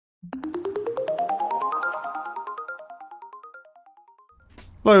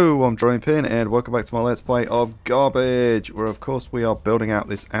Hello, I'm Pin, and welcome back to my Let's Play of Garbage, where of course we are building out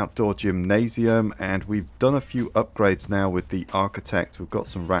this outdoor gymnasium, and we've done a few upgrades now with the architect. We've got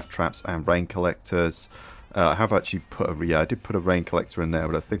some rat traps and rain collectors. I have actually put I did put a rain collector in there,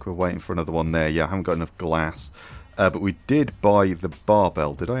 but I think we're waiting for another one there. Yeah, I haven't got enough glass. But we did buy the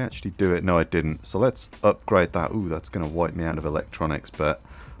barbell. Did I actually do it? No, I didn't. So let's upgrade that. Ooh, that's going to wipe me out of electronics, but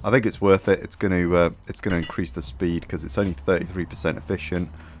I think it's worth it. It's going to increase the speed because it's only 33%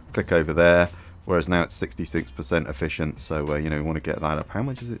 efficient. Click over there, whereas now it's 66% efficient. So you know, we want to get that up. How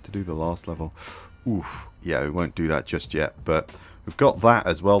much is it to do the last level? Oof, yeah, we won't do that just yet. But we've got that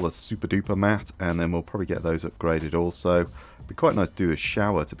as well, the super duper mat, and then we'll probably get those upgraded also. It'd be quite nice to do a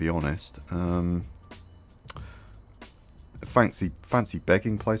shower, to be honest. Fancy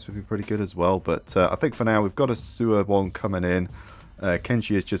begging place would be pretty good as well. But I think for now we've got a sewer one coming in.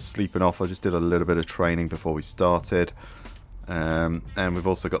 Kenji is just sleeping off. I just did a little bit of training before we started. And we've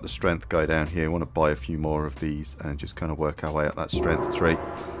also got the strength guy down here. I want to buy a few more of these and just kind of work our way up that strength tree.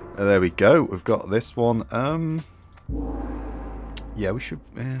 There we go. We've got this one. Yeah, we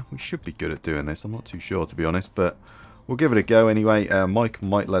should be good at doing this. I'm not too sure, to be honest, but we'll give it a go anyway. Mike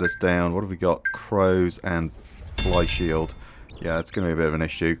might let us down. What have we got? Crows and fly shield. Yeah, it's going to be a bit of an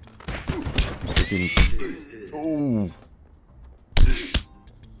issue. Ooh.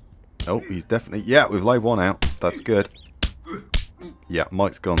 Oh, he's definitely... Yeah, we've laid one out. That's good. Yeah,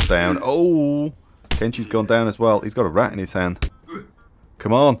 Mike's gone down. Oh! Kenchi's gone down as well. He's got a rat in his hand.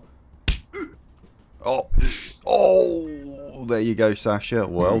 Come on. Oh! Oh! There you go, Sasha.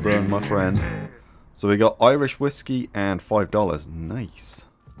 Well done, my friend. So we got Irish whiskey and $5. Nice.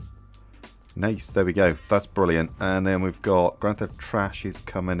 Nice. There we go. That's brilliant. And then we've got Grand Theft Trash is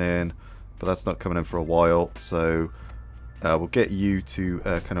coming in. But that's not coming in for a while. So... we'll get you to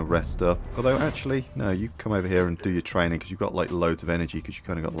kind of rest up. Although, actually, no, you come over here and do your training because you've got like loads of energy because you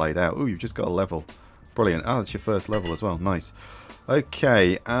kind of got laid out. Ooh, you've just got a level. Brilliant. Oh, that's your first level as well. Nice.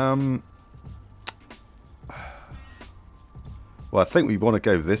 Okay. Well, I think we want to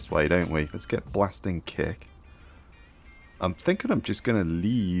go this way, don't we? Let's get Blasting Kick. I'm thinking I'm just going to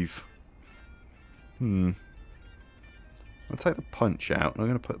leave... I'll take the punch out. And I'm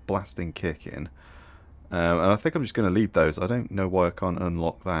going to put Blasting Kick in. And I think I'm just going to leave those. I don't know why I can't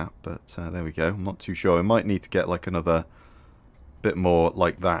unlock that, but there we go. I'm not too sure. I might need to get like another bit more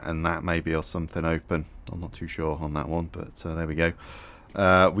like that and that maybe, or something open. I'm not too sure on that one, but there we go.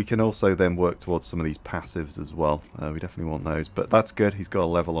 We can also then work towards some of these passives as well. We definitely want those, but that's good. He's got a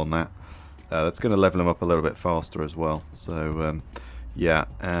level on that. That's going to level him up a little bit faster as well. So, yeah,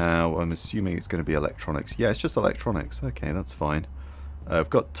 I'm assuming it's going to be electronics. Yeah, it's just electronics. Okay, that's fine.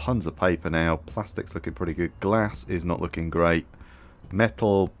 I've got tons of paper now. Plastic's looking pretty good. Glass is not looking great.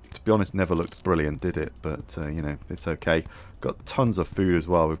 Metal, to be honest, never looked brilliant, did it? But, you know, it's okay. Got tons of food as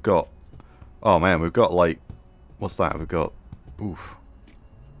well. We've got... Oh, man, we've got, like... What's that? We've got... Oof.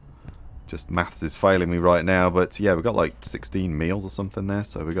 Just maths is failing me right now. But, yeah, we've got, like, 16 meals or something there.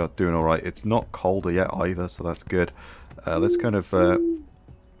 So we got doing all right. It's not colder yet either, so that's good. Let's kind of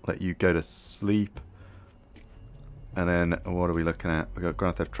let you go to sleep. And then, what are we looking at? We've got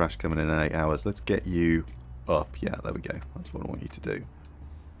Grand Theft Trash coming in 8 hours. Let's get you up. Yeah, there we go. That's what I want you to do.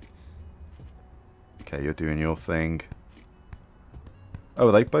 Okay, you're doing your thing. Oh,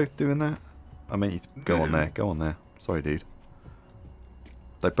 are they both doing that? I meant you to go on there. Go on there. Sorry, dude.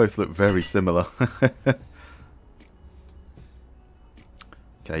 They both look very similar.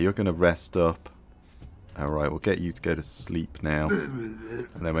 Okay, you're going to rest up. Alright, we'll get you to go to sleep now. And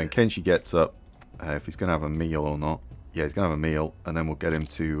then when Kenshi gets up, if he's going to have a meal or not. Yeah, he's going to have a meal, and then we'll get him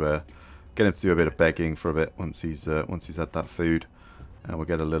to do a bit of begging for a bit once he's had that food, and we'll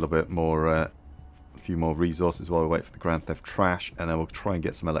get a little bit more, a few more resources while we wait for the Grand Theft Trash, and then we'll try and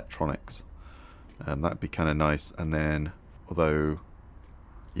get some electronics. That'd be kind of nice. And then, although,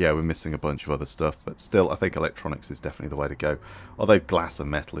 yeah, we're missing a bunch of other stuff, but still, I think electronics is definitely the way to go. Although glass and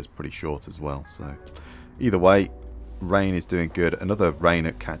metal is pretty short as well. So, either way, rain is doing good. Another rain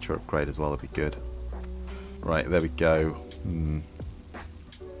at catcher upgrade as well would be good. Right, there we go.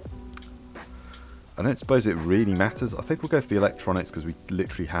 I don't suppose it really matters. I think we'll go for the electronics because we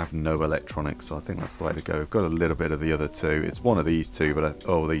literally have no electronics, so I think that's the way to go. We've got a little bit of the other two. It's one of these two, but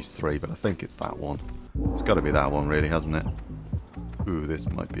these three, but I think it's that one. It's got to be that one, really, hasn't it? Ooh, this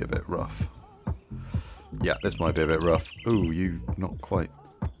might be a bit rough. Yeah, this might be a bit rough. Ooh, you not quite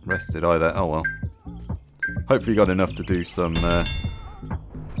rested either. Oh well. Hopefully you got enough to do some...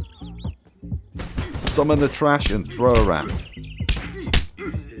 summon the trash and throw a rat.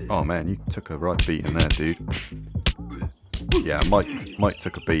 Oh man, you took a right beating there, dude. Yeah, Mike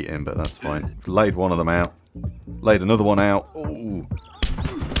took a beating, but that's fine. Laid one of them out. Laid another one out. Ooh.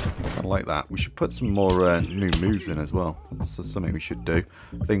 kind of like that. We should put some more new moves in as well. That's something we should do.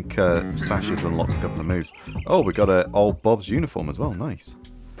 I think Sasha's unlocked a couple of moves. Oh, we got a old Bob's uniform as well. Nice.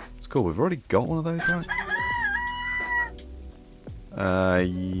 It's cool. We've already got one of those, right?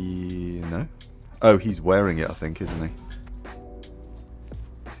 No. Oh, he's wearing it, I think, isn't he?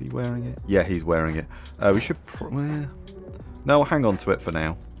 Is he wearing it? Yeah, he's wearing it. We should... no, we'll hang on to it for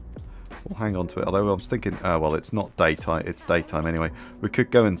now. We'll hang on to it. Although I was thinking... well, it's not daytime. It's daytime anyway. We could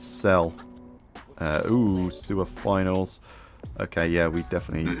go and sell... ooh, sewer finals. Okay, yeah, we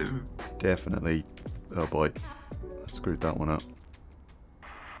definitely... Oh, boy. I screwed that one up.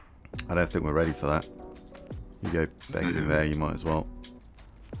 I don't think we're ready for that. You go begging there, you might as well.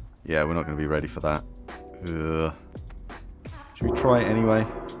 Yeah, we're not going to be ready for that. Ugh. Should we try it anyway?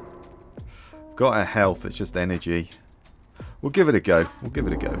 We've got our health, it's just energy. We'll give it a go. We'll give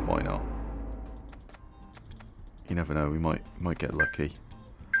it a go. Why not? You never know, we might get lucky.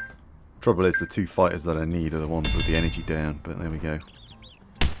 Trouble is, the two fighters that I need are the ones with the energy down, but there we go.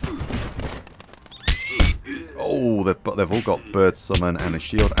 Oh, they've all got bird summon and a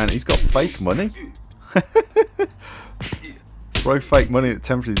shield, and he's got fake money. Throw fake money that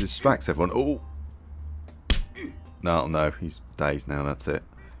temporarily distracts everyone. Oh, no, he's dazed now. That's it.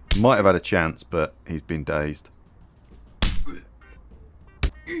 Might have had a chance, but he's been dazed.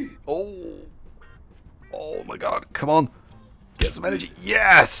 Oh my God! Come on, get some energy.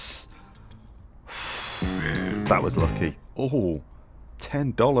 Yes, that was lucky. Oh,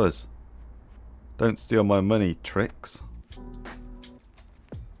 $10. Don't steal my money, tricks.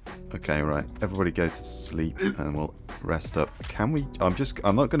 Okay, right. Everybody go to sleep and we'll rest up. Can we... I'm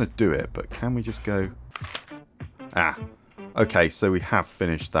not going to do it, but can we just go... Ah. Okay, so we have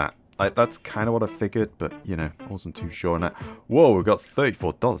finished that. That's kind of what I figured, but, you know, I wasn't too sure on that. Whoa, we've got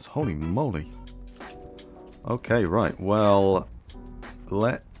 $34. Holy moly. Okay, right. Well,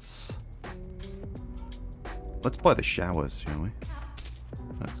 let's buy the showers, shall we?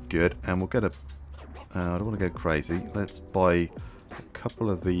 That's good. And we'll get a... I don't want to go crazy. Let's buy... a couple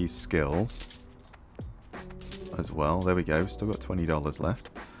of these skills as well. There we go. Still got $20 left.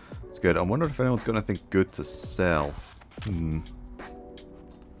 It's good. I wonder if anyone's got anything good to sell.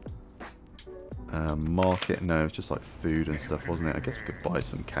 Market. No, it's just like food and stuff, wasn't it? I guess we could buy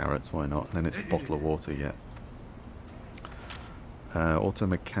some carrots. Why not? And then it's a bottle of water yet. Auto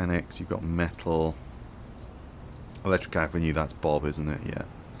mechanics. You've got metal. Electric Avenue. That's Bob, isn't it? Yeah.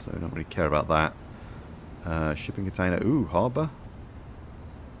 So I don't really care about that. Shipping container. Ooh, harbour.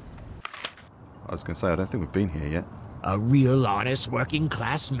 I was going to say, I don't think we've been here yet. A real honest working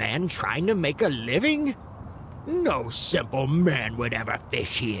class man trying to make a living? No simple man would ever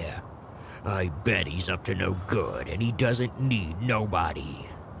fish here. I bet he's up to no good and he doesn't need nobody.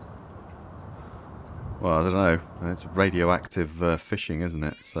 Well, I don't know. It's radioactive fishing, isn't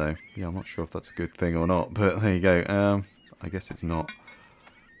it? So, yeah, I'm not sure if that's a good thing or not. But there you go. I guess it's not.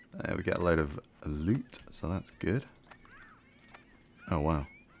 We get a load of loot, so that's good. Oh, wow.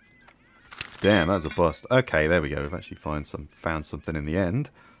 Damn, that was a bust. Okay, there we go. We've actually found something in the end.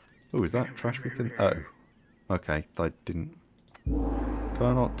 Oh, is that trash we can... Oh. Okay, I didn't... Can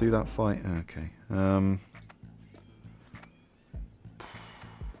I not do that fight? Okay.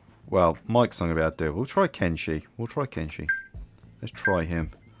 Well, Mike's not going to be able to do it. We'll try Kenshi. Let's try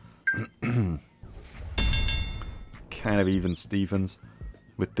him. It's kind of even Stevens.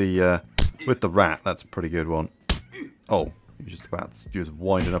 With the rat, that's a pretty good one. Oh, you was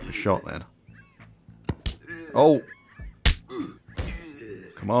winding up a shot then. Oh!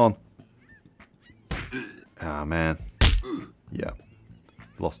 Come on. Ah, man. Yeah.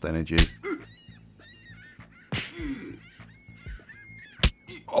 Lost energy.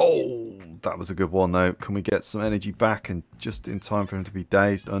 Oh! That was a good one, though. Can we get some energy back and just in time for him to be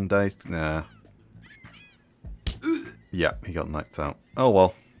dazed, undazed? Nah. Yeah, he got knocked out. Oh,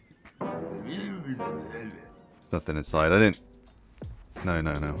 well. There's nothing inside. I didn't... No.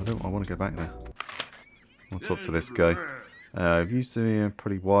 I want to go back there. I'll talk to this guy. I've used to be a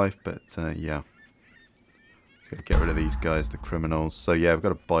pretty wife, but yeah. Let's go get rid of these guys, the criminals. So yeah, we've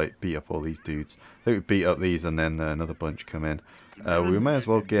got to beat up all these dudes. I think we beat up these and then another bunch come in. We may as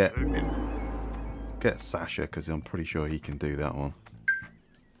well get Sasha, because I'm pretty sure he can do that one.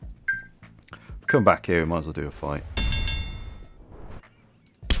 Come back here, we might as well do a fight.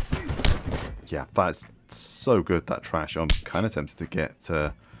 Yeah, that's so good, that trash. I'm kind of tempted to get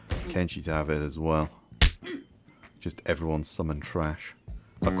Kenshi to have it as well. Just everyone summon trash.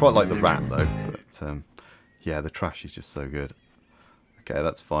 I quite like the rat though, but yeah, the trash is just so good. Okay,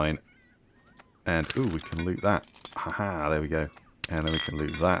 that's fine. And ooh, we can loot that. Haha, there we go. And then we can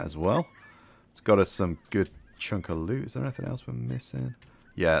loot that as well. It's got us some good chunk of loot. Is there anything else we're missing?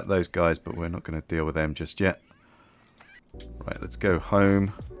 Yeah, those guys, but we're not going to deal with them just yet. Right, let's go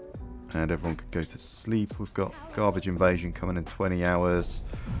home. And everyone can go to sleep. We've got garbage invasion coming in 20 hours.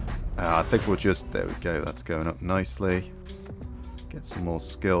 I think we'll just... There we go. That's going up nicely. Get some more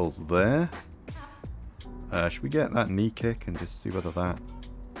skills there. Should we get that knee kick and just see whether that...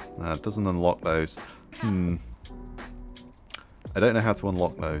 No, it doesn't unlock those. I don't know how to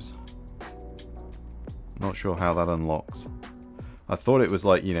unlock those. Not sure how that unlocks. I thought it was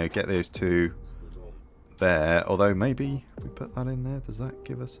like, you know, get those two there. Although maybe we put that in there. Does that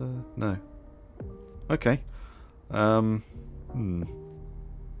give us a... No. Okay. Yeah,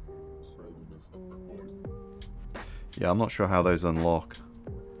 I'm not sure how those unlock.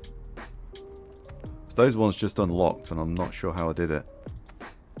 So those ones just unlocked and I'm not sure how I did it.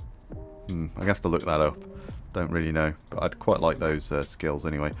 I'm going to have to look that up. Don't really know. But I'd quite like those skills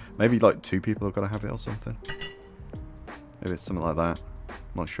anyway. Maybe like 2 people have got to have it or something. Maybe it's something like that.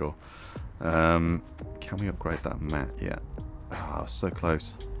 Not sure. Can we upgrade that mat? Yeah. Ah, so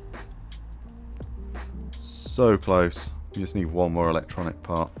close. So close. We just need one more electronic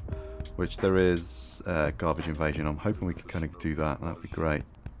part. Which there is garbage invasion. I'm hoping we can kind of do that. That'd be great.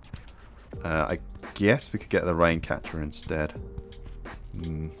 I guess we could get the rain catcher instead.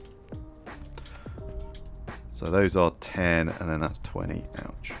 So those are 10 and then that's 20.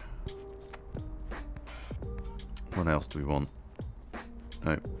 Ouch. What else do we want?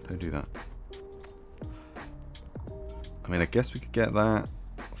 No, don't do that. I mean, I guess we could get that.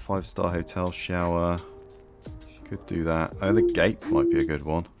 5-star hotel shower. Could do that. Oh, the gates might be a good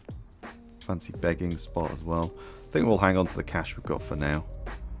one. Fancy begging spot as well. I think we'll hang on to the cash we've got for now.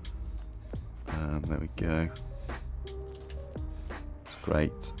 There we go. It's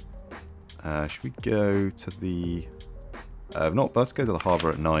great. Should we go to the... let's go to the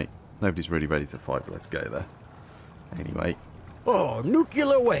harbour at night. Nobody's really ready to fight, but let's go there. Anyway. Oh,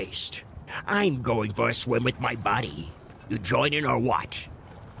 nuclear waste. I'm going for a swim with my buddy. You joining or what?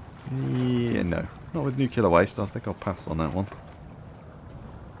 Yeah, no. Not with nuclear waste. I think I'll pass on that one.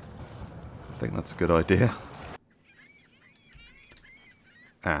 I think that's a good idea.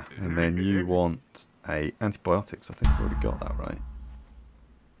 Ah, and then you want a antibiotics. I think we've already got that, right?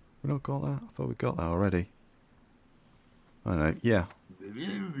 We not got that? I thought we got that already. I don't know. Yeah.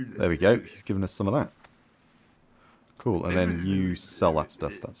 There we go. He's given us some of that. Cool. And then you sell that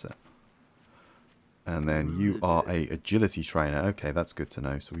stuff. That's it. And then you are a agility trainer. Okay, that's good to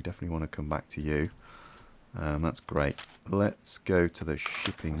know. So we definitely want to come back to you. That's great. Let's go to the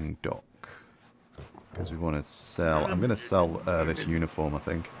shipping dock. Because we want to sell... I'm going to sell this uniform, I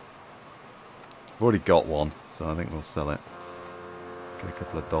think. I've already got one, so I think we'll sell it. Get a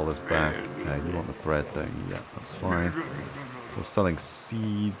couple of dollars back. You want the bread, don't you? Yeah, that's fine. We're selling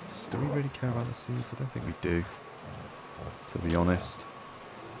seeds. Do we really care about the seeds? I don't think we do, to be honest.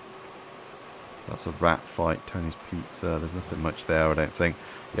 That's a rat fight. Tony's Pizza. There's nothing much there, I don't think.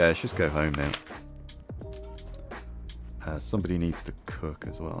 Yeah, let's just go home now. Somebody needs to cook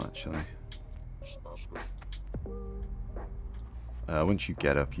as well, actually. Once you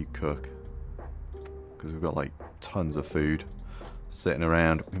get up, you cook. Because we've got, like, tons of food sitting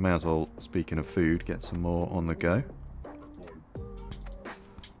around. We may as well, speaking of food, get some more on the go.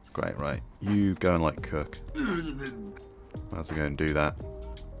 Great, right. You go and, like, cook. Might as well go and do that.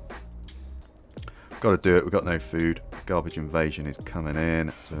 Got to do it. We've got no food. Garbage invasion is coming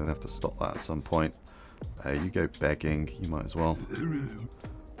in, so we'll have to stop that at some point. You go begging. You might as well.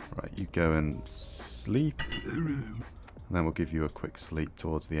 Right, you go and sleep. And then we'll give you a quick sleep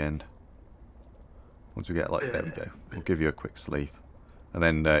towards the end. Once we get, like, there we go. We'll give you a quick sleep. And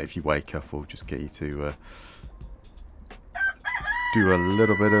then if you wake up, we'll just get you to do a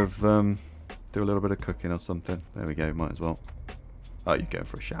little bit of cooking or something. There we go, might as well. Oh, you're going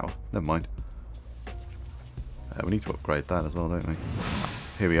for a shower. Never mind. We need to upgrade that as well, don't we?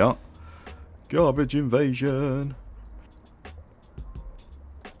 Here we are. Garbage invasion.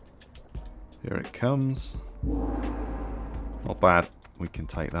 Here it comes. Not bad. We can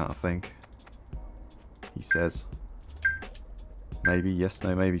take that, I think. He says. Maybe, yes,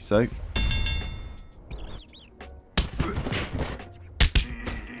 no, maybe so.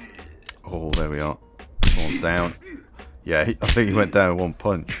 Oh, there we are. One's down. Yeah, I think he went down in one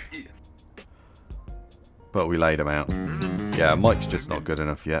punch. But we laid him out. Yeah, Mike's just not good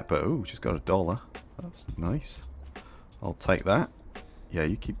enough yet. But, ooh, just got $1. That's nice. I'll take that. Yeah,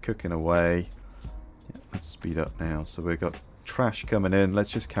 you keep cooking away. Yeah, let's speed up now. So we've got trash coming in. Let's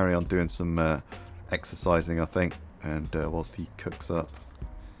just carry on doing some exercising, I think. And whilst he cooks up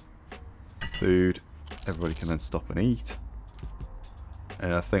food, everybody can then stop and eat.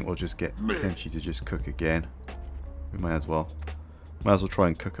 And I think we'll just get Pinchy to just cook again. We may as well. Might as well try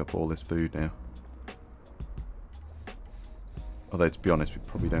and cook up all this food now. Although, to be honest, we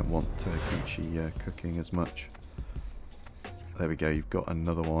probably don't want kimchi cooking as much. There we go, you've got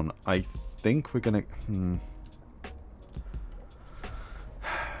another one. I think we're going to...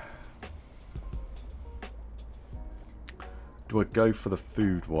 Do I go for the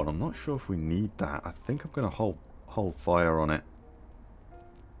food one? I'm not sure if we need that. I think I'm going to hold fire on it.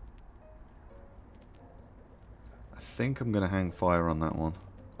 I think I'm going to hang fire on that one.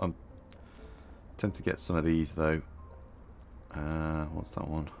 I'm tempted to get some of these though. What's that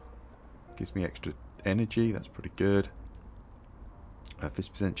one? Gives me extra energy. That's pretty good.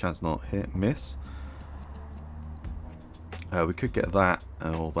 50% chance not hit. Miss. We could get that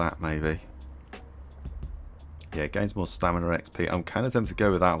or that maybe. Yeah, gains more stamina XP. I'm kind of tempted to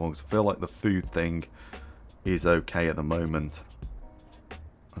go with that one because I feel like the food thing is okay at the moment.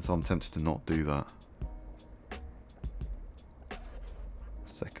 And so I'm tempted to not do that.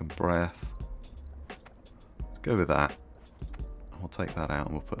 Second breath. Let's go with that. We'll take that out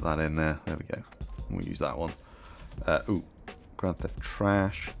and we'll put that in there. There we go. And we'll use that one. Ooh, Grand Theft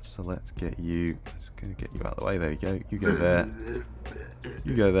Trash. So let's get you. Let's going to get you out of the way. There you go. You go there.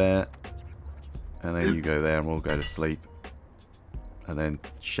 You go there. And then you go there and we'll go to sleep. And then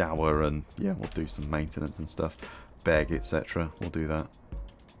shower and yeah, we'll do some maintenance and stuff. Beg, etc. We'll do that.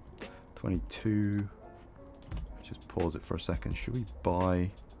 22. Just pause it for a second. Should we buy...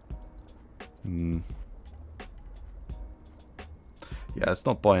 Yeah, let's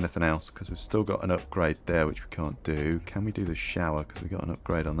not buy anything else because we've still got an upgrade there which we can't do. Can we do the shower? Because we got an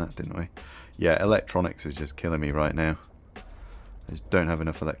upgrade on that, didn't we? Yeah, electronics is just killing me right now. I just don't have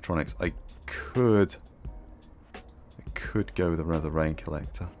enough electronics. I could go with another rain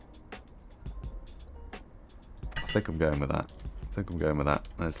collector. I think I'm going with that.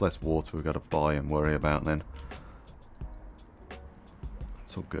 There's less water we've got to buy and worry about then.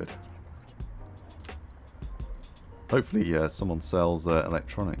 It's all good. Hopefully someone sells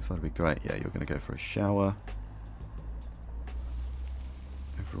electronics. That'd be great. Yeah, you're going to go for a shower.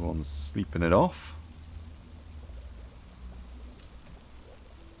 Everyone's sleeping it off.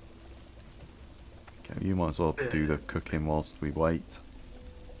 Okay, you might as well do the cooking whilst we wait.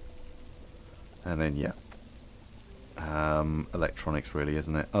 And then, yeah. Electronics really,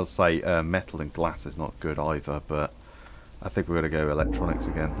 isn't it? I'll say metal and glass is not good either, but I think we're going to go electronics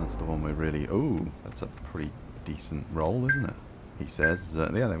again. That's the one we're really... Ooh, that's a pretty decent roll, isn't it? He says. Yeah,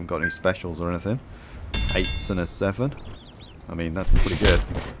 they haven't got any specials or anything. 8s and a 7. I mean, that's pretty good.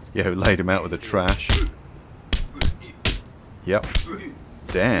 Yeah, we laid him out with the trash. Yep.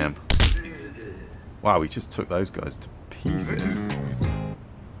 Damn. Wow, he just took those guys to pieces.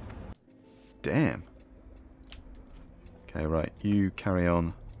 Damn. Okay, right. You carry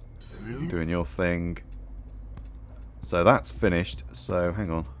on doing your thing. So that's finished. So, hang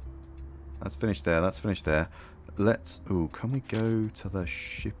on. That's finished there. That's finished there. Let's... Ooh, can we go to the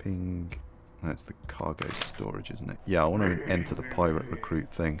shipping... That's the cargo storage, isn't it? Yeah, I want to enter the pirate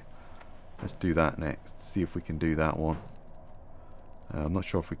recruit thing. Let's do that next. See if we can do that one. I'm not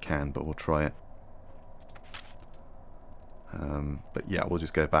sure if we can, but we'll try it. But yeah, we'll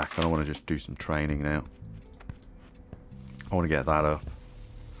just go back. I don't want to just do some training now. I want to get that up.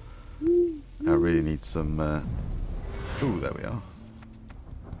 I really need some... Ooh, there we are.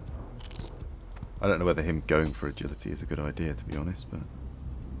 I don't know whether him going for agility is a good idea, to be honest, but...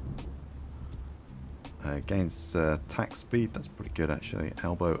 gains attack speed, that's pretty good actually.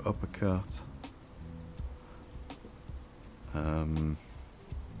 Elbow uppercut.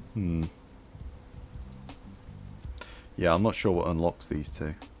 Yeah, I'm not sure what unlocks these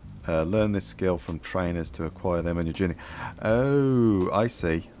two. Learn this skill from trainers to acquire them in your journey. Oh, I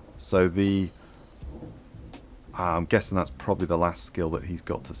see. So the... I'm guessing that's probably the last skill that he's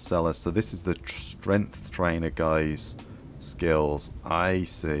got to sell us. So this is the strength trainer guy's skills. I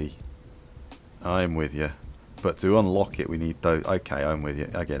see. I'm with you. But to unlock it, we need those. Okay, I'm with you.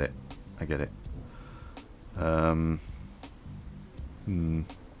 I get it. I get it.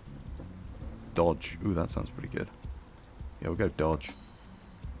 Dodge. Ooh, that sounds pretty good. Yeah, we'll go dodge.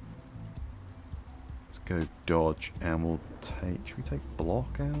 Let's go dodge, and we'll take... Should we take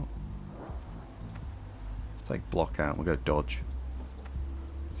block out? Let's take block out, and we'll go dodge.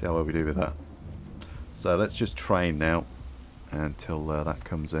 See how well we do with that. So let's just train now until that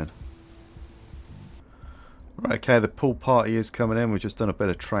comes in. Right, okay, the pool party is coming in. We've just done a bit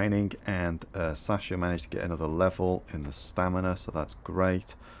of training, and Sasha managed to get another level in the stamina, so that's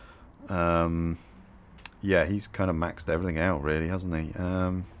great. Yeah, he's kind of maxed everything out, really, hasn't he?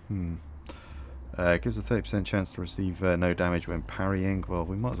 Gives a 30% chance to receive no damage when parrying. Well,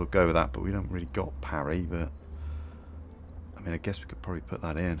 we might as well go with that, but we don't really got parry, but... I mean, I guess we could probably put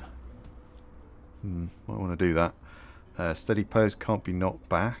that in. Might want to do that. Steady pose can't be knocked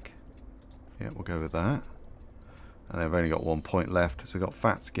back. Yeah, we'll go with that. And then we've only got 1 point left. So we've got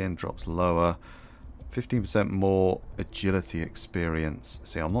fat skin, drops lower. 15% more agility experience.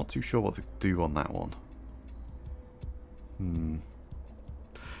 See, I'm not too sure what to do on that one.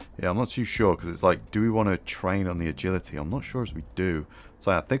 Yeah, I'm not too sure, because it's like, do we want to train on the agility? I'm not sure as we do.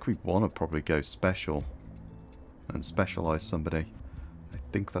 So I think we want to probably go special and specialize somebody. I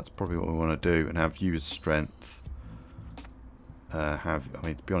think that's probably what we want to do, and have you as strength. I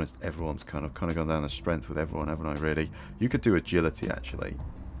mean, to be honest, everyone's kind of gone down the strength with everyone, haven't I, really? You could do agility, actually.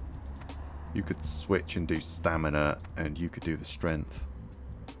 You could switch and do stamina, and you could do the strength.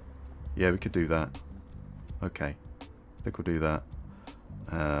 Yeah, we could do that. Okay. I think we'll do that.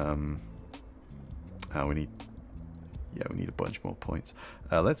 We need a bunch more points.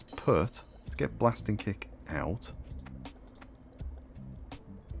 Let's get blasting kick out.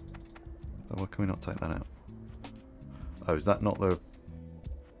 Oh, why can we not take that out? Oh, is that not the...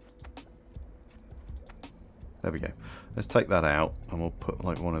 There we go. Let's take that out, and we'll put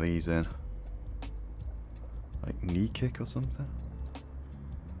like one of these in. Like knee kick or something.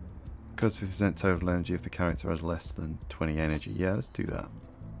 Because 50% total energy if the character has less than 20 energy. Yeah, let's do that.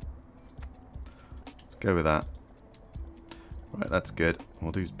 Let's go with that. Right, that's good.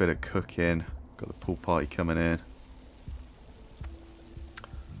 We'll do a bit of cooking. Got the pool party coming in.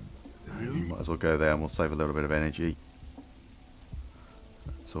 You might as well go there and we'll save a little bit of energy.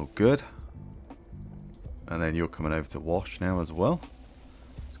 That's all good. And then you're coming over to wash now as well.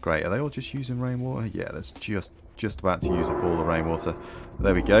 It's great. Are they all just using rainwater? Yeah, that's just about to use up all the rainwater.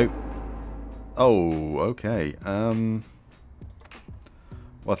 There we go. Oh, okay. Well,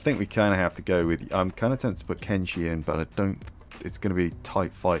 I think we kind of have to go with... I'm kind of tempted to put Kenshi in, but I don't... It's going to be a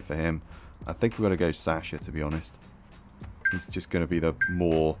tight fight for him. I think we've got to go Sasha, to be honest. He's just going to be the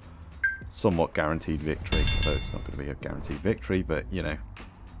more somewhat guaranteed victory. Although it's not going to be a guaranteed victory, but, you know.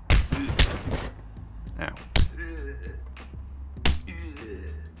 Ow.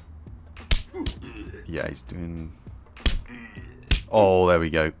 Yeah, he's doing... Oh, there we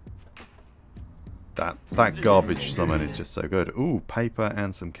go. That garbage summon is just so good. Ooh, paper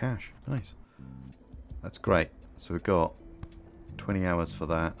and some cash. Nice. That's great. So we've got 20 hours for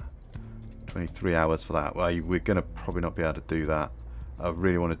that. 23 hours for that. Well, we're going to probably not be able to do that. I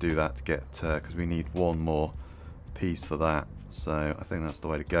really want to do that to get... because we need one more piece for that. So I think that's the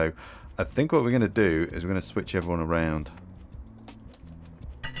way to go. I think what we're going to do is we're going to switch everyone around.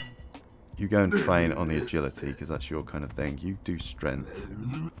 You go and train on the agility, because that's your kind of thing. You do strength.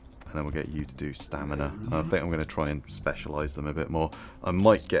 And then we'll get you to do stamina. And I think I'm going to try and specialise them a bit more. I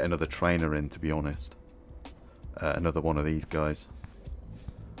might get another trainer in, to be honest. Another one of these guys.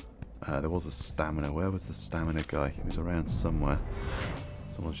 There was a stamina. Where was the stamina guy? He was around somewhere.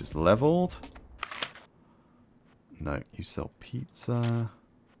 Someone's just leveled. No, you sell pizza.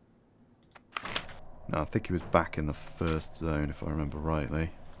 No, I think he was back in the first zone, if I remember rightly.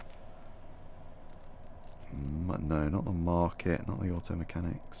 No, not the market, not the auto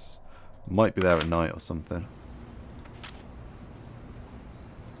mechanics. Might be there at night or something.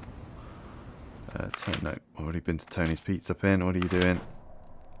 No, already been to Tony's Pizza Pin. What are you doing?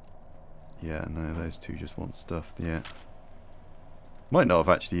 Yeah, no, those two just want stuff. Yeah. Might not have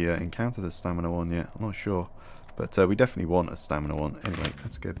actually encountered a stamina one yet. I'm not sure. But we definitely want a stamina one. Anyway,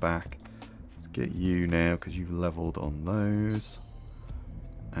 let's go back. Let's get you now, because you've leveled on those.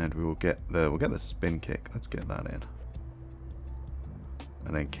 And we'll get the spin kick. Let's get that in.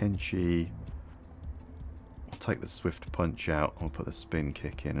 And then Kenshi. We'll take the swift punch out. We'll put the spin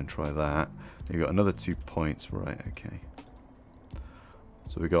kick in and try that. You've got another 2 points. Right, okay.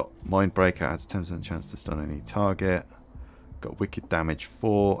 So we got Mind Breaker adds 10% chance to stun any target. Got Wicked Damage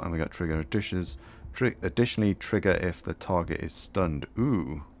 4. And we got Trigger Additions. Additionally, trigger if the target is stunned.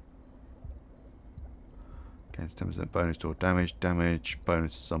 Ooh. Gains 10% bonus to all damage. Damage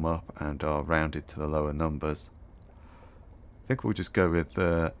bonus sum up and are rounded to the lower numbers. I think we'll just go with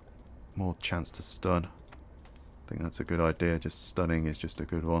more chance to stun. I think that's a good idea. Just stunning is just a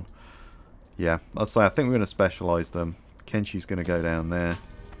good one. Yeah, I'll say I think we're going to specialise them. Kenshi's going to go down there.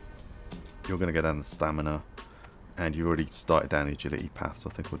 You're going to go down the stamina. And you already started down the agility path, so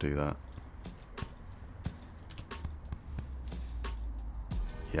I think we'll do that.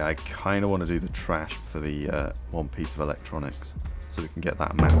 Yeah, I kind of want to do the trash for the one piece of electronics. So we can get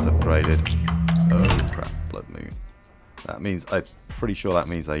that mat upgraded. Oh crap, Blood Moon. That means, I'm pretty sure that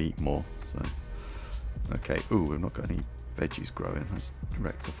means I eat more. So, okay, ooh, we've not got any veggies growing. Let's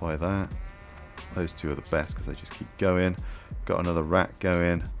rectify that. Those two are the best because they just keep going. Got another rat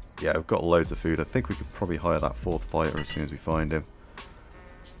going. Yeah, we've got loads of food. I think we could probably hire that 4th fighter as soon as we find him,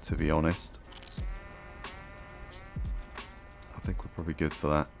 to be honest. I think we're probably good for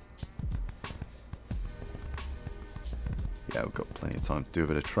that. Yeah, we've got plenty of time to do a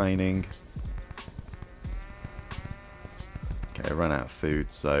bit of training. Okay, I ran out of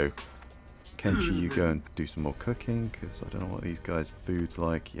food, so Kenshi, you go and do some more cooking, because I don't know what these guys' food's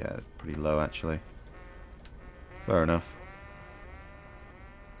like. Yeah, it's pretty low, actually. Fair enough.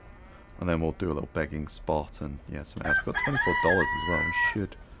 And then we'll do a little begging spot, and yeah, something else. We've got $24 as well. We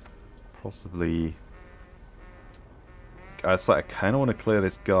should possibly... It's like I kind of want to clear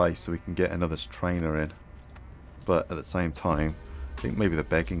this guy so we can get another trainer in. But at the same time, I think maybe the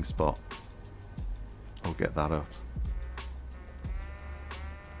begging spot. I'll get that up.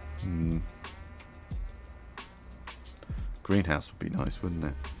 Greenhouse would be nice, wouldn't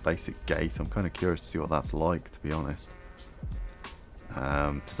it? Basic gate. I'm kind of curious to see what that's like, to be honest.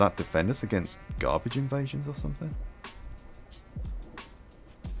 Does that defend us against garbage invasions or something?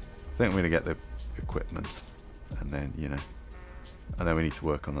 I think we're going to get the equipment. And then, you know. And then we need to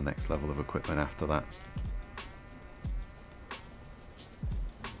work on the next level of equipment after that.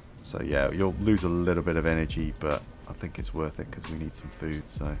 So yeah, you'll lose a little bit of energy, but I think it's worth it because we need some food.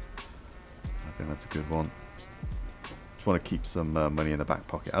 So I think that's a good one. Just want to keep some money in the back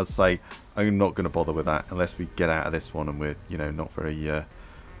pocket. As I say, I'm not going to bother with that unless we get out of this one and we're, you know, not very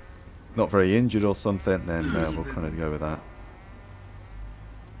injured or something. Then we'll kind of go with that.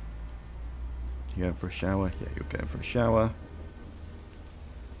 You going for a shower? Yeah, you're going for a shower.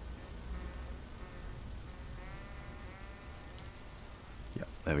 Yeah,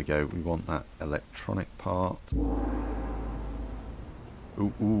 there we go. We want that electronic part.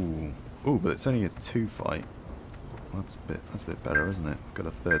 Ooh, but it's only a 2 fight. That's a bit better, isn't it? Got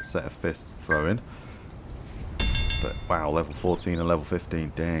a 3rd set of fists to throw in. But wow, level 14 and level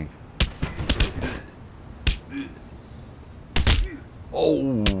 15, dang.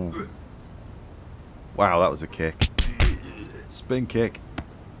 Oh! Wow, that was a kick. Spin kick.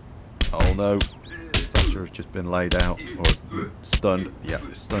 Oh no. Sasha has just been laid out. Or stunned. Yeah,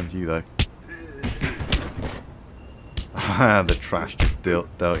 stunned you though. The trash just dealt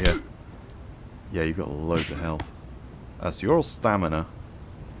you. Yeah, you've got loads of health. So you're all stamina.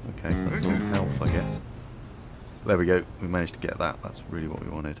 Okay, so that's all health, I guess. There we go. We managed to get that. That's really what we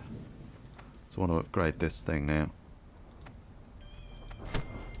wanted. So I want to upgrade this thing now.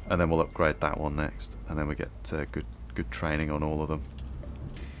 And then we'll upgrade that one next. And then we get good training on all of them.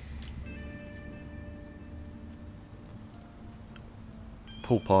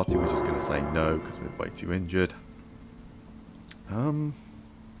 Pool party, we're just going to say no because we're way too injured.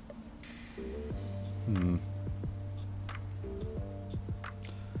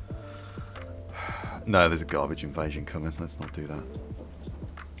 No, there's a garbage invasion coming. Let's not do that.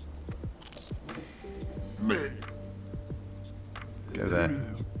 Go there.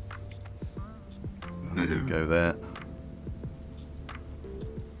 And then go there.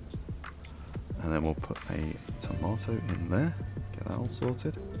 And then we'll put a tomato in there. Get that all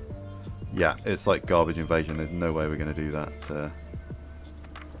sorted. Yeah, it's like garbage invasion. There's no way we're going to do that.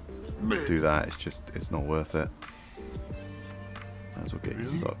 It's not worth it. Might as well get you to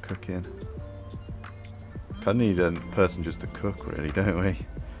start cooking. Kind of need a person just to cook, really, don't we?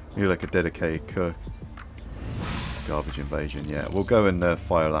 We need like a dedicated cook. Garbage invasion, yeah. We'll go and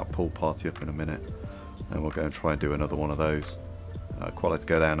fire that pool party up in a minute. And we'll go and try and do another one of those. Quite like to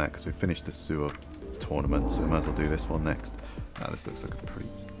go down that because we finished the sewer tournament, so we might as well do this one next. This looks like a pretty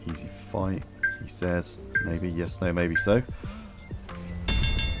easy fight, he says. Maybe, yes, no, maybe so.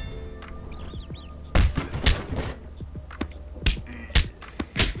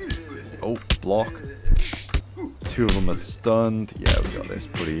 Oh, block. 2 of them are stunned. Yeah, we got this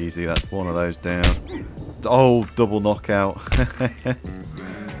pretty easy. That's one of those down. Oh, double knockout.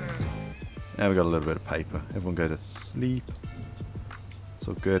 Now we got a little bit of paper. Everyone go to sleep. It's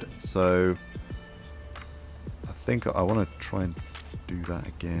all good. So I think I want to try and do that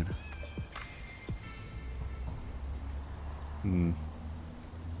again.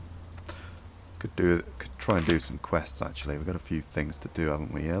 Could try and do some quests actually. We've got a few things to do,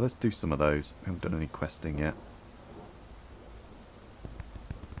 haven't we? Yeah, let's do some of those. We haven't done any questing yet.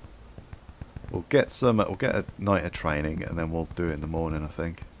 We'll get a night of training and then we'll do it in the morning, I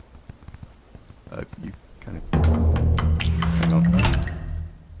think. You kind of hang on.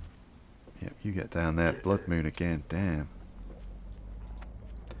 Yep, you get down there. Blood moon again, damn.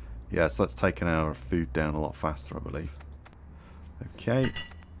 Yeah, so that's taken our food down a lot faster, I believe. Okay.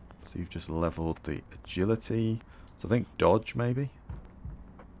 So you've just leveled the agility. So I think dodge maybe.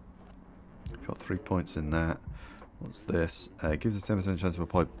 You've got 3 points in that. What's this? It gives us 10% chance to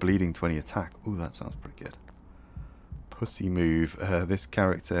apply bleeding 20 attack. Ooh, that sounds pretty good. Pussy move. This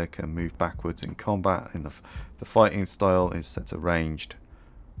character can move backwards in combat. In the fighting style is set to ranged.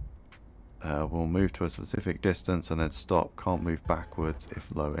 We'll move to a specific distance and then stop. Can't move backwards if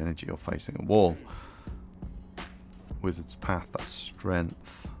low energy or facing a wall. Wizard's path. That's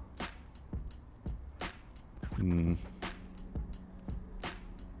strength.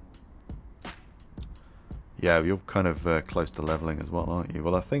 Yeah, you're kind of close to leveling as well, aren't you?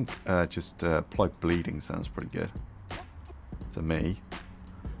 Well, I think just apply bleeding sounds pretty good to me.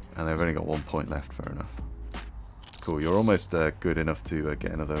 And they've only got 1 point left, fair enough. Cool, you're almost good enough to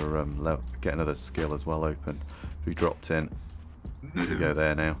get another skill as well open. We dropped in. We go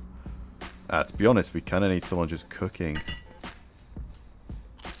there now. To be honest, we kind of need someone just cooking.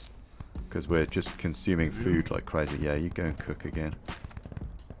 Because we're just consuming food like crazy. Yeah, you go and cook again.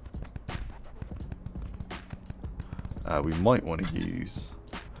 We might want to use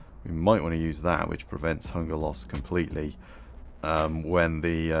that, which prevents hunger loss completely. When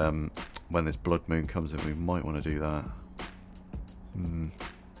this blood moon comes in, we might want to do that.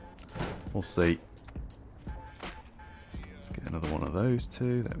 We'll see. Let's get another one of those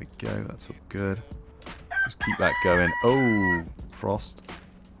two. There we go. That's all good. Just keep that going. Oh, frost.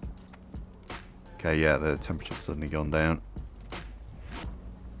 Okay, yeah, the temperature's suddenly gone down.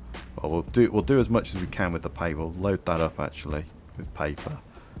 Well, we'll do as much as we can with the paper. We'll load that up actually with paper.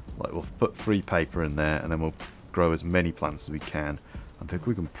 Like we'll put 3 paper in there, and then we'll grow as many plants as we can. I think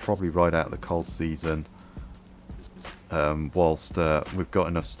we can probably ride out the cold season whilst we've got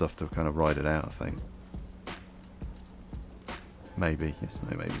enough stuff to kind of ride it out, I think. Maybe, yes,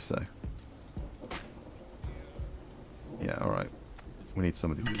 no, maybe so. Yeah, alright. We need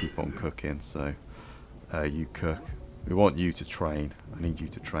somebody to keep on cooking, so you cook. We want you to train. I need you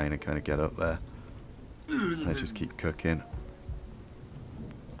to train and kind of get up there. Let's just keep cooking.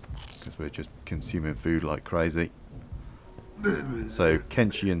 Because we're just consuming food like crazy. So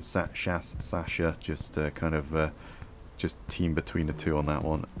Kenshi and Sasha just kind of just team between the two on that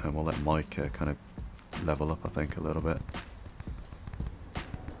one. And we'll let Mike kind of level up, I think, a little bit.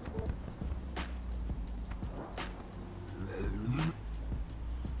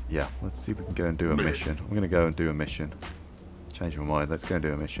 Yeah, let's see if we can go and do a mission. I'm going to go and do a mission. Change my mind. Let's go and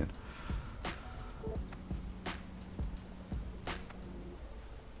do a mission.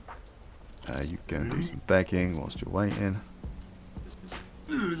 You go and do some begging whilst you're waiting.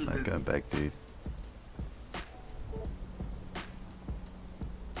 Go and beg, dude.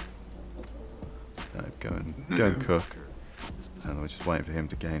 Go and cook. And we're just waiting for him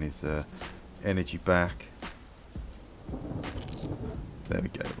to gain his energy back. There we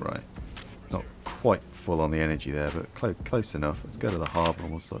go, right. Not quite full on the energy there, but close enough. Let's go to the harbour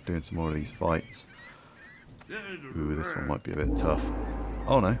and we'll start doing some more of these fights. Ooh, this one might be a bit tough.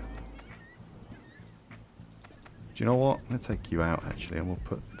 Oh no. Do you know what? I'm going to take you out actually, and we'll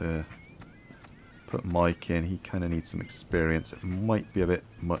put Mike in. He kind of needs some experience. It might be a bit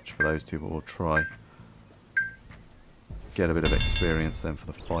much for those two, but we'll try. Get a bit of experience then for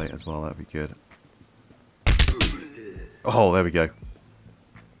the fight as well. That'd be good. Oh, there we go.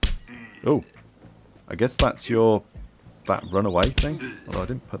 Oh, I guess that's that runaway thing. Although I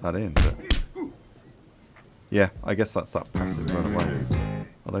didn't put that in, but yeah, I guess that's that passive runaway.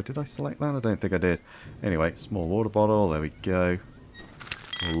 Although did I select that? I don't think I did. Anyway, small water bottle. There we go.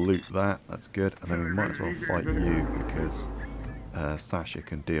 We'll loot that. That's good. And then we might as well fight you because Sasha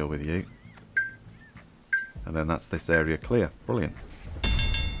can deal with you. And then that's this area clear. Brilliant.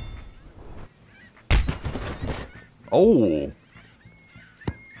 Oh!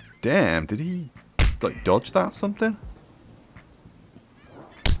 Damn, did he like dodge that or something?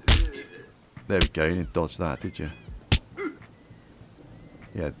 There we go, you didn't dodge that, did you?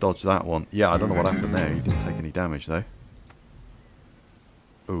 Yeah, dodge that one. Yeah, I don't know what happened there. He didn't take any damage though.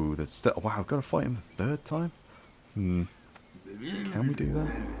 Ooh, there's still... Wow, I've got to fight him the 3rd time? Can we do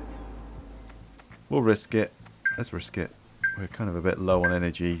that? We'll risk it. Let's risk it. We're kind of a bit low on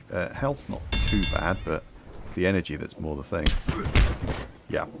energy. Health's not too bad, but it's the energy that's more the thing.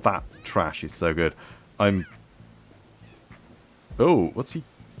 Yeah, that trash is so good. Oh, what's he...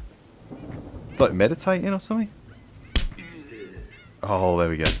 like meditating or something? Oh, there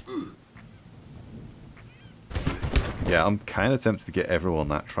we go. Yeah, I'm kind of tempted to get everyone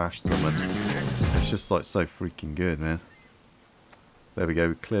that trash summon. It's just like so freaking good, man. There we go,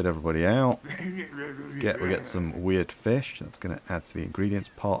 we cleared everybody out. We get some weird fish. That's going to add to the ingredients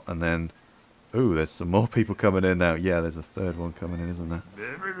pot, and then... Ooh, there's some more people coming in now. Yeah, there's a 3rd one coming in, isn't there?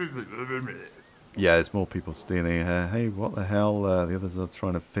 Yeah, there's more people stealing here. Hey, what the hell? The others are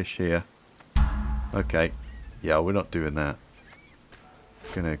trying to fish here. Okay. Yeah, we're not doing that.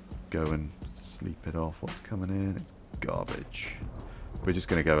 Gonna go and sleep it off. What's coming in? It's garbage. We're just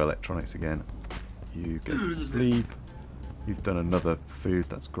gonna go electronics again. You go to sleep. You've done another food.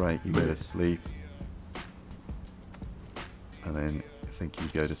 That's great. You go to sleep. And then I think you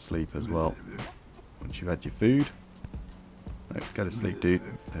go to sleep as well. Once you've had your food. No, go to sleep, dude.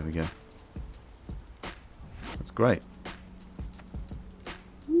 There we go. That's great.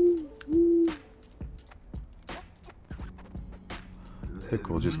 I think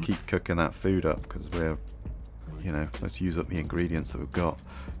we'll just keep cooking that food up because we're, you know, let's use up the ingredients that we've got.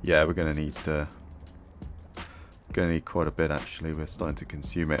 Yeah, we're going to need quite a bit actually. We're starting to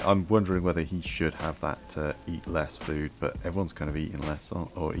consume it. I'm wondering whether he should have that eat less food, but everyone's kind of eating less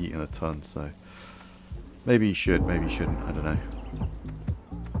or eating a ton, so maybe he should, maybe he shouldn't. I don't know.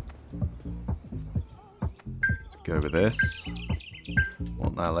 Let's go with this.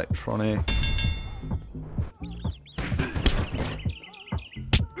 Want that electronic.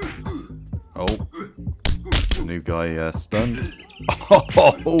 Oh, that's a new guy stunned.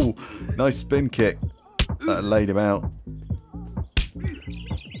 Oh, nice spin kick. That laid him out.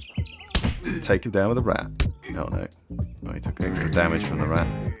 Take him down with a rat. Oh no. Oh, he took extra damage from the rat.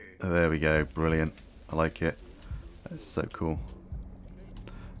 Oh, there we go. Brilliant. I like it. That's so cool.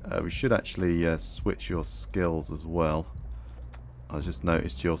 We should actually switch your skills as well. I just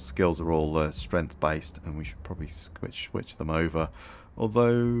noticed your skills are all strength based, and we should probably switch them over.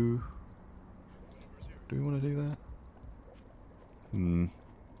 Although, do we want to do that? I'm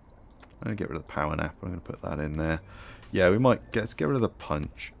going to get rid of the power nap. I'm going to put that in there. Yeah, we might let's get rid of the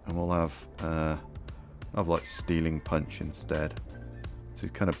punch, and we'll have like stealing punch instead. So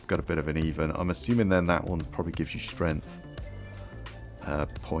he's kind of got a bit of an even. I'm assuming then that one probably gives you strength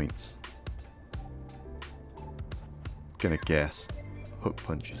points. Gonna guess. Hook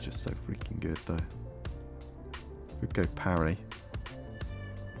punch is just so freaking good though. Could go parry.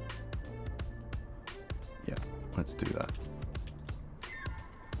 Yeah, let's do that.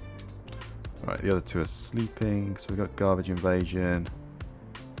 Alright, the other two are sleeping, so we've got garbage invasion.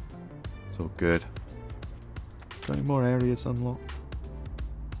 It's all good. Got any more areas unlocked?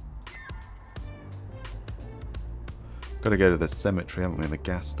 Got to go to the cemetery, haven't we, and the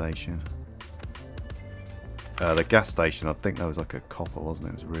gas station. The gas station, I think that was like a copper, wasn't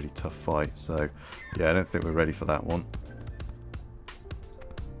it? It was a really tough fight, so yeah, I don't think we're ready for that one.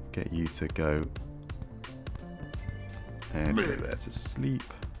 Get you to go and go there to sleep.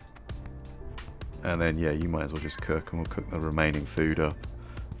 And then, yeah, you might as well just cook, and we'll cook the remaining food up.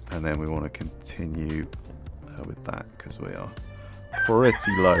 And then we want to continue with that, because we are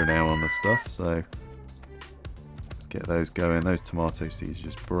pretty low now on the stuff, so let's get those going. Those tomato seeds are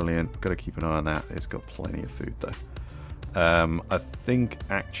just brilliant. Got to keep an eye on that. It's got plenty of food, though. I think,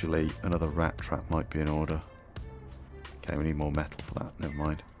 actually, another rat trap might be in order. Okay, we need more metal for that. Never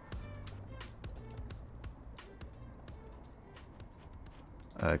mind.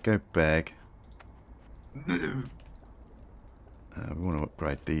 Go beg. We want to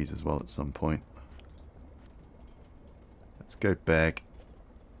upgrade these as well at some point. Let's go beg.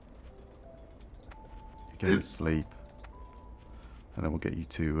 You go to sleep. And then we'll get you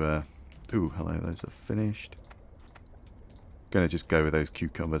to... ooh, hello, those are finished. Gonna just go with those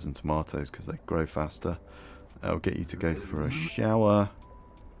cucumbers and tomatoes because they grow faster. I'll get you to go for a shower.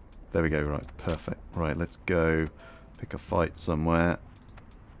 There we go, right, perfect. Right, let's go pick a fight somewhere.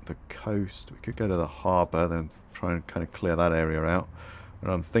 The coast, we could go to the harbour, then try and kind of clear that area out.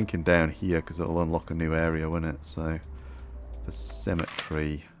 And I'm thinking down here because it'll unlock a new area, won't it? So the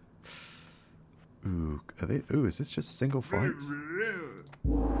cemetery. Ooh, ooh, is this just single fights?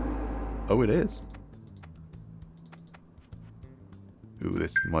 Oh, it is. Ooh,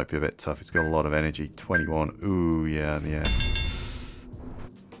 this might be a bit tough. It's got a lot of energy. 21. Ooh, yeah, yeah.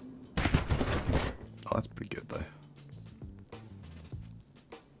 Oh, that's pretty good though.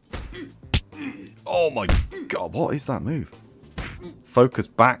 Oh my god, what is that move? Focus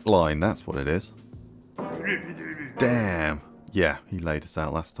backline, that's what it is. Damn. Yeah, he laid us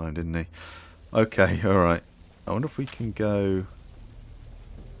out last time, didn't he? Okay, alright. I wonder if we can go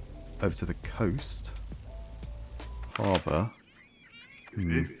over to the coast. Harbour.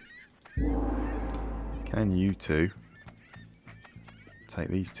 Can you two take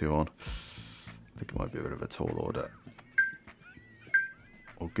these two on? I think it might be a bit of a tall order.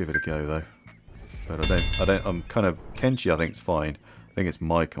 We'll give it a go though. But I'm kind of... Kenshi I think's fine. I think it's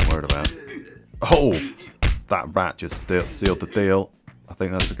Mike I'm worried about. Oh! That rat just sealed the deal. I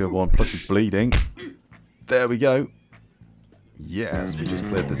think that's a good one. Plus he's bleeding. There we go. Yes, we just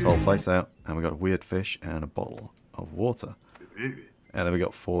cleared this whole place out. And we got a weird fish and a bottle of water. And then we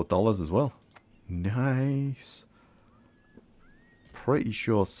got $4 as well. Nice. Pretty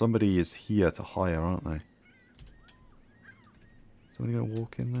sure somebody is here to hire, aren't they? Somebody going to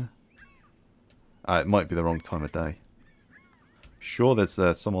walk in there? It might be the wrong time of day. Sure, there's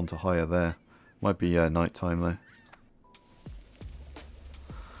someone to hire there. Might be night time there.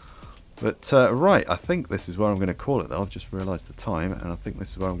 But, right, I think this is where I'm going to call it, though. I've just realised the time, and I think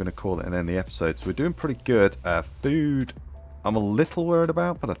this is where I'm going to call it and end the episode. So we're doing pretty good. Food, I'm a little worried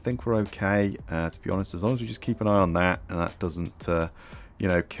about, but I think we're okay, to be honest. As long as we just keep an eye on that, and that doesn't, you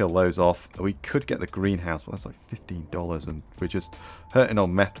know, kill those off. We could get the greenhouse, but that's like $15, and we're just hurting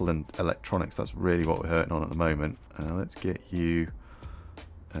on metal and electronics. That's really what we're hurting on at the moment. Let's get you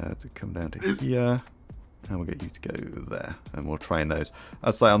to come down to here. And we'll get you to go there. And we'll train those.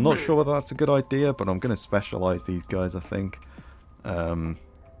 I'd say I'm not sure whether that's a good idea, but I'm going to specialise these guys, I think.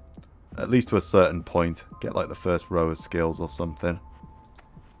 At least to a certain point. Get like the first row of skills or something.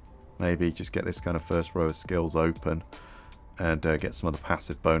 Maybe just get this kind of first row of skills open. And get some of the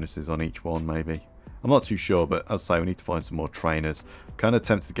passive bonuses on each one, maybe. I'm not too sure, but as I say, we need to find some more trainers. I'm kind of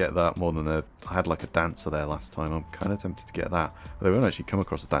tempted to get that more than I had like a dancer there last time. I'm kind of tempted to get that. Although we haven't actually come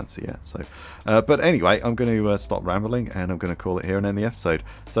across a dancer yet. So, but anyway, I'm going to stop rambling and I'm going to call it here and end the episode.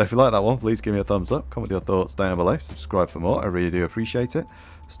 So if you like that one, please give me a thumbs up. Comment your thoughts down below. Subscribe for more. I really do appreciate it.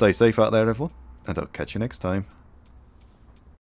 Stay safe out there, everyone. And I'll catch you next time.